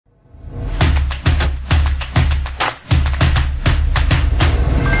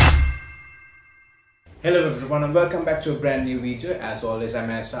Hello everyone and welcome back to a brand new video. As always, I'm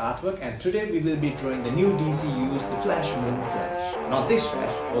Arista Artwork and today we will be drawing the new DCU's The Flash Moon Flash. Not this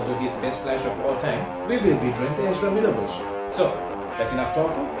Flash, although he's the best Flash of all time, we will be drawing the Ezra Miller version. So, that's enough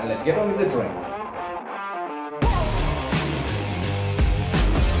talking and let's get on with the drawing.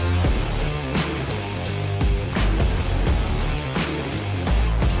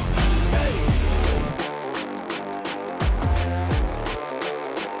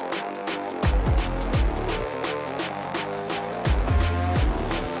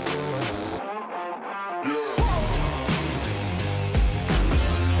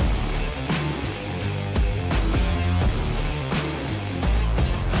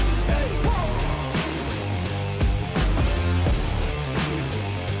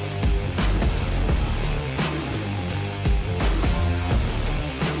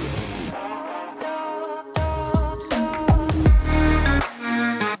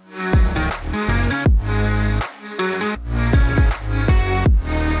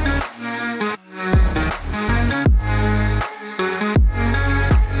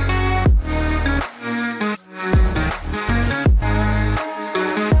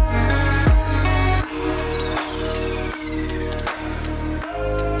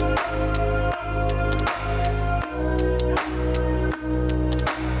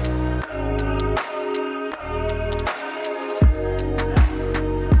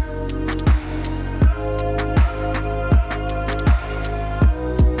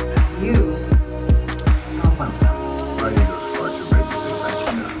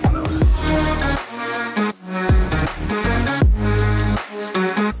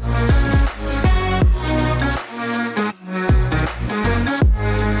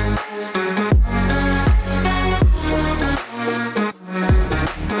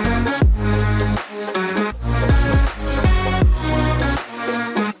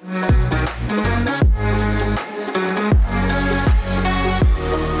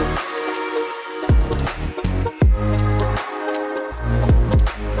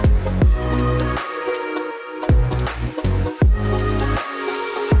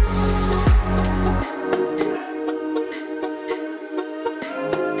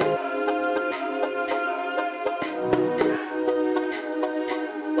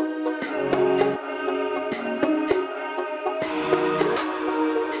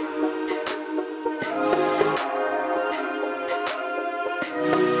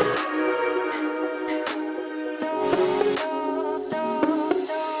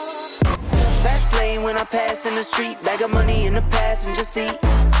 When I pass in the street, bag of money in the passenger seat.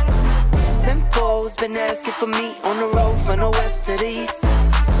 Simcoe's been asking for me on the road from the west to the east.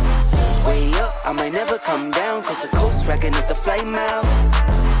 Way up, I might never come down, cause the coast racking up the flight miles.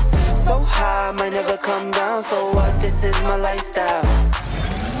 So high, I might never come down, so what, this is my lifestyle.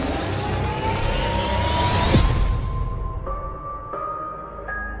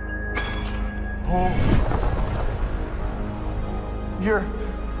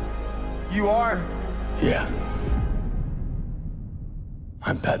 You are? Yeah.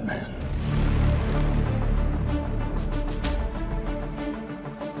 I'm Batman.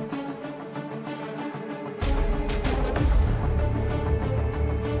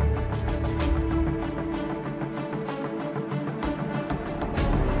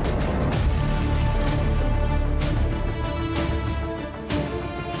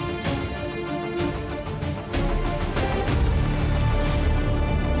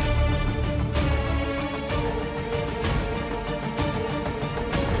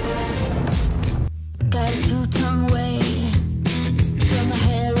 Got a two-tongue weight from my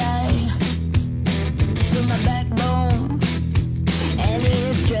hairline to my backbone, and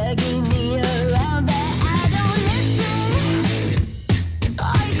it's dragging me around, but I don't listen.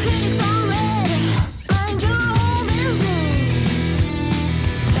 All your critics are red, mind your own business.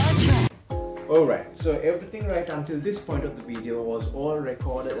 That's right. Alright, so everything right until this point of the video was all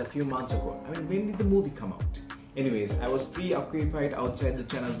recorded a few months ago. I mean, when did the movie come out? Anyways, I was preoccupied outside the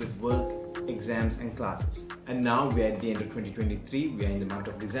channel with work, exams and classes. And now we are at the end of 2023, we are in the month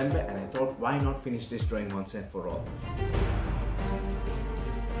of December, and I thought why not finish this drawing once and for all.